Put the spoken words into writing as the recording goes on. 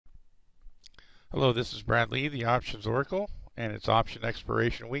Hello, this is Brad Lee, the Options Oracle, and it's option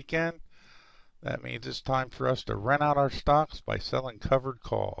expiration weekend. That means it's time for us to rent out our stocks by selling covered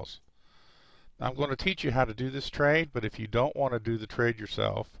calls. Now, I'm going to teach you how to do this trade, but if you don't want to do the trade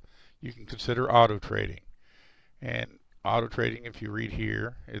yourself, you can consider auto trading. And auto trading, if you read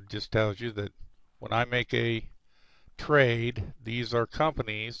here, it just tells you that when I make a trade, these are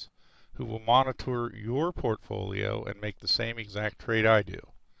companies who will monitor your portfolio and make the same exact trade I do.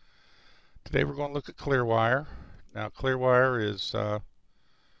 Today we're going to look at Clearwire. Now Clearwire is not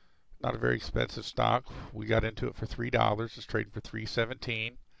a very expensive stock. We got into it for $3. It's trading for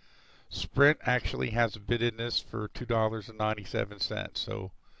 $3.17. Sprint actually has a bid in this for $2.97.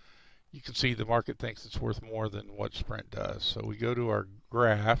 So you can see the market thinks it's worth more than what Sprint does. So we go to our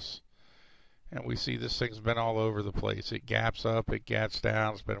graphs and we see this thing's been all over the place. It gaps up, it gaps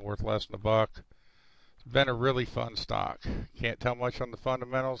down. It's been worth less than $1. It's been a really fun stock. Can't tell much on the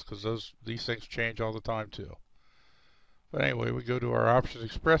fundamentals because these things change all the time too. But anyway, we go to our Options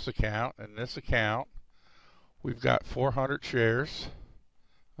Express account. In this account, we've got 400 shares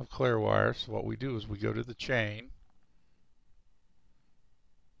of Clearwire. So what we do is we go to the chain,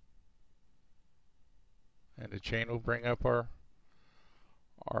 and the chain will bring up our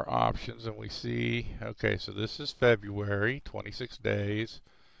options, and we see, okay, so this is February, 26 days,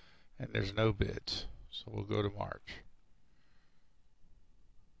 and there's no bids. So we'll go to March.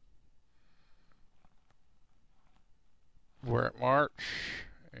 We're at March,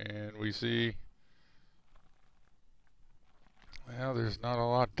 and we see, well, there's not a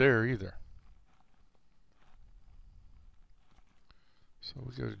lot there either. So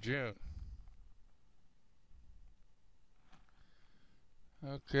we go to June.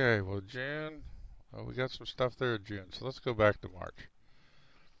 Okay, well, June, well, we got some stuff there in June. So let's go back to March.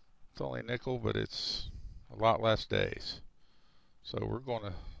 It's only a nickel, but it's a lot less days. So we're going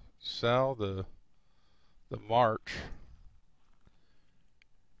to sell the March.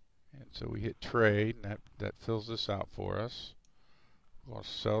 And so we hit trade, and that fills this out for us. We're going to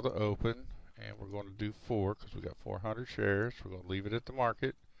sell to open, and we're going to do 4 because we got 400 shares. We're going to leave it at the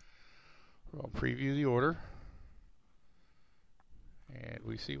market. We're going to preview the order. And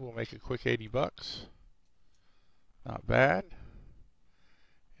we see we'll make a quick $80. Not bad.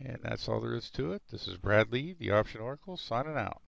 And that's all there is to it. This is Brad Lee, the Option Oracle, signing out.